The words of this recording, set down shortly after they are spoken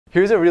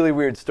Here's a really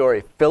weird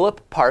story.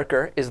 Philip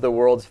Parker is the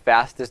world's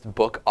fastest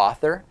book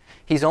author.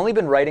 He's only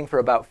been writing for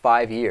about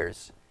 5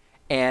 years,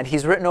 and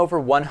he's written over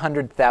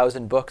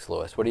 100,000 books,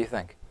 Lewis. What do you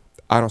think?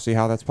 I don't see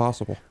how that's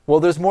possible. Well,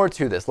 there's more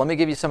to this. Let me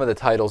give you some of the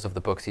titles of the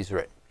books he's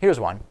written. Here's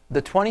one.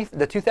 The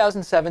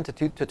 2007 to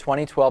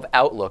 2012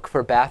 Outlook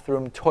for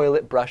Bathroom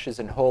Toilet Brushes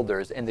and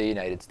Holders in the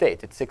United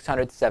States. It's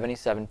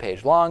 677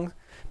 pages long.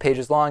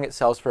 It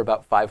sells for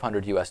about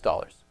 $500 US.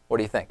 What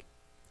do you think?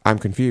 I'm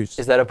confused.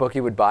 Is that a book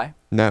you would buy?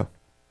 No.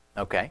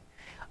 Okay.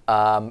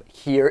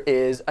 Here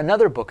is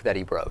another book that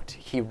he wrote.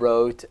 He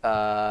wrote,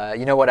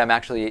 you know what,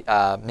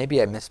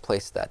 maybe I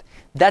misplaced that.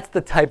 That's the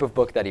type of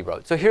book that he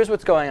wrote. So here's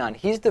what's going on.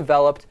 He's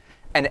developed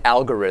an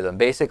algorithm,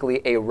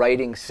 basically a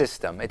writing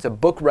system. It's a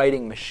book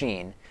writing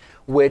machine,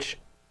 which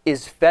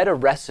is fed a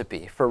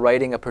recipe for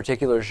writing a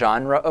particular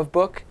genre of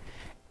book,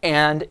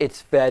 and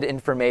it's fed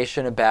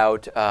information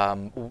about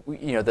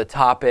the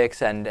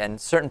topics,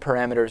 and certain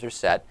parameters are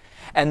set.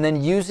 And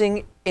then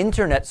using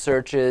internet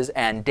searches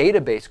and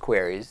database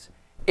queries,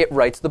 it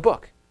writes the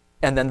book,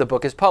 and then the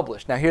book is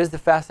published. Now here's the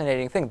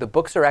fascinating thing. The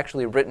books are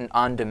actually written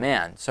on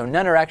demand, so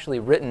none are actually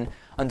written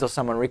until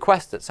someone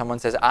requests it. Someone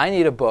says, I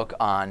need a book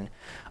on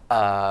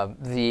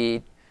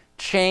the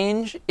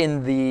change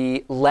in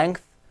the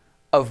length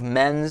of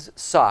men's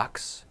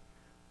socks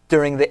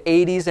during the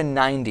 80s and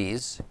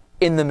 90s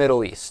in the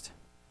Middle East.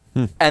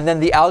 And then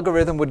the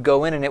algorithm would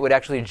go in and it would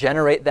actually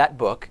generate that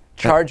book,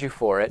 charge you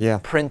for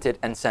it, print it,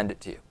 and send it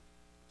to you.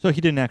 So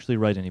he didn't actually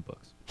write any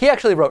books? He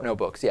actually wrote no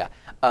books, yeah.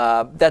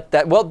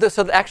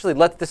 So actually,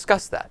 let's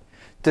discuss that.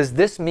 Does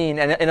this mean,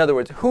 and in other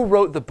words, who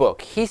wrote the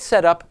book? He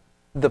set up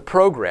the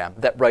program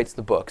that writes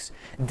the books.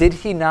 Did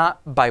he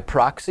not, by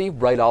proxy,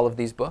 write all of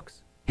these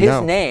books?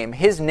 His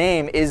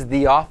name is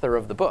the author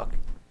of the book.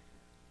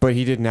 But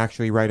he didn't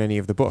actually write any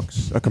of the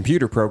books. A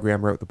computer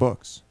program wrote the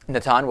books.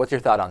 Natan, what's your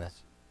thought on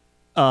this?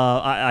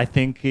 I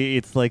think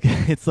it's like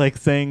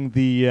saying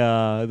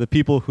the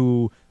people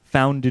who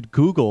founded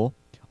Google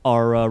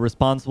are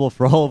responsible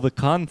for all of the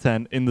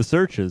content in the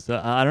searches.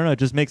 I don't know. It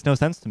just makes no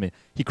sense to me.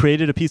 He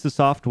created a piece of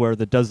software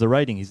that does the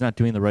writing. He's not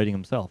doing the writing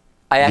himself.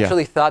 I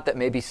actually thought that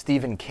maybe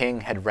Stephen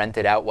King had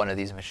rented out one of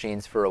these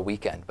machines for a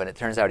weekend, but it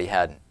turns out he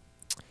hadn't.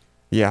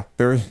 Yeah,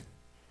 there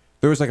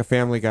was like a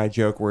Family Guy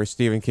joke where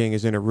Stephen King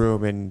is in a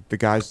room and the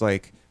guy's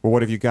like, well,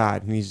 what have you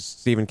got? And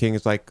Stephen King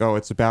is like, oh,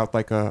 it's about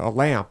like a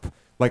lamp,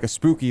 like a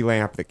spooky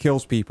lamp that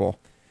kills people.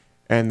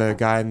 And the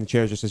guy in the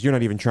chair just says, you're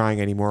not even trying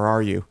anymore,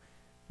 are you?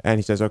 And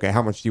he says, okay,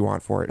 how much do you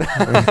want for it?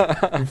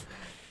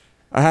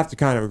 I have to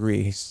kind of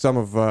agree. Some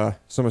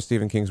of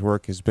Stephen King's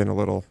work has been a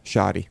little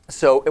shoddy.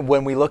 So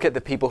when we look at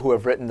the people who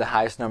have written the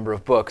highest number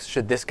of books,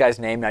 should this guy's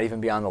name not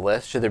even be on the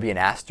list? Should there be an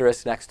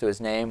asterisk next to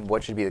his name?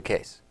 What should be the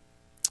case?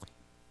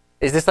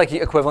 Is this like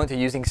equivalent to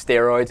using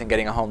steroids and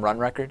getting a home run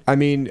record? I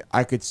mean,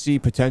 I could see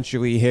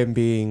potentially him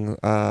being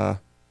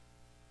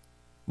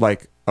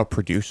like a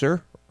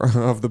producer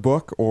of the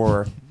book,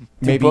 or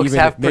maybe even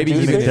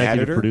an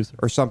editor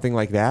or something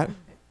like that.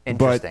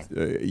 Interesting.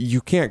 But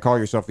you can't call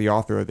yourself the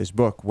author of this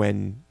book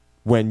when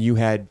you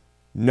had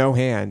no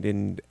hand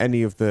in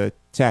any of the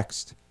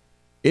text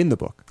in the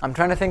book. I'm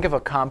trying to think of a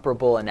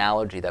comparable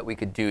analogy that we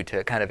could do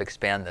to kind of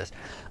expand this.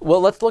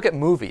 Well, let's look at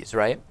movies,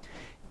 right?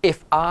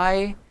 If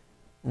I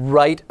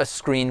write a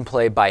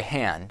screenplay by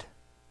hand,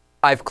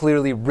 I've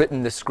clearly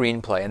written the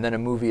screenplay, and then a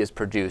movie is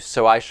produced,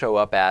 so I show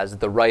up as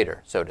the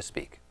writer, so to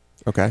speak.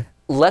 Okay.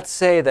 Let's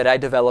say that I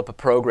develop a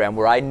program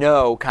where I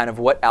know kind of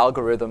what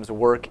algorithms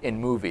work in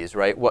movies,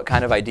 right? What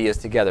kind of ideas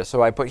together.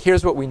 So I put,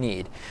 here's what we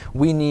need.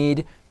 We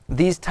need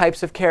these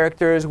types of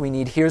characters.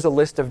 Here's a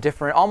list of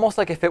different, almost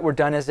like if it were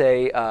done as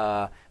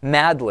a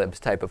Mad Libs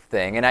type of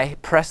thing. And I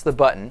press the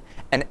button,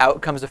 and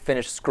out comes a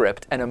finished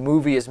script, and a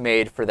movie is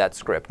made for that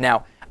script.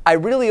 Now, I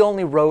really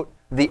only wrote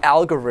the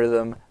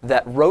algorithm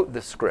that wrote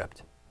the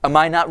script. Am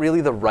I not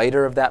really the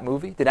writer of that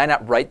movie? Did I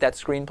not write that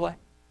screenplay?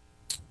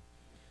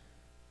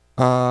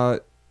 I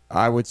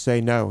would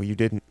say no, you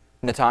didn't.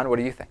 Natan, what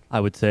do you think?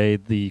 I would say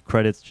the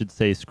credits should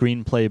say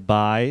screenplay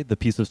by the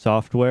piece of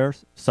software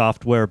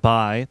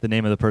by the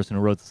name of the person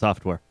who wrote the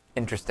software.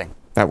 Interesting.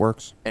 That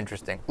works.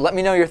 Interesting. Let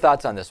me know your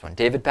thoughts on this one.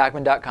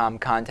 DavidPakman.com,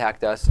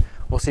 contact us.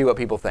 We'll see what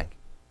people think.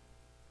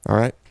 All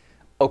right.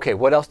 Okay,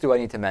 what else do I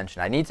need to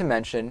mention? I need to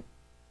mention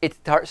it's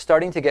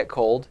starting to get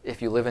cold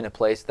if you live in a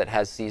place that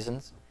has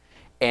seasons.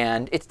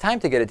 And it's time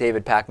to get a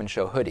David Pakman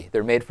Show hoodie.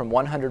 They're made from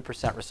 100%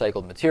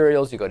 recycled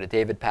materials. You go to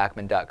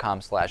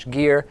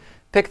davidpakman.com/gear,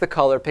 pick the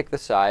color, pick the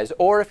size,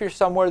 or if you're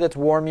somewhere that's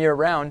warm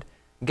year-round,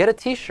 get a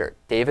t-shirt,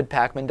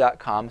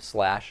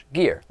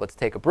 davidpakman.com/gear. Let's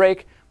take a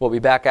break. We'll be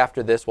back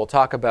after this. We'll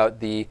talk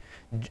about the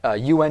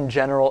UN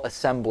General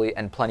Assembly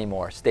and plenty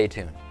more. Stay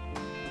tuned.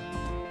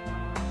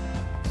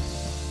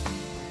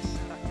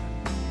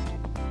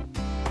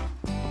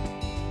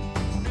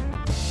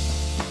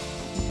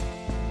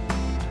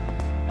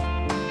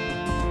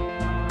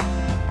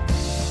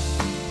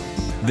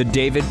 The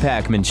David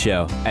Pakman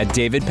Show at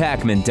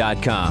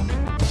davidpakman.com.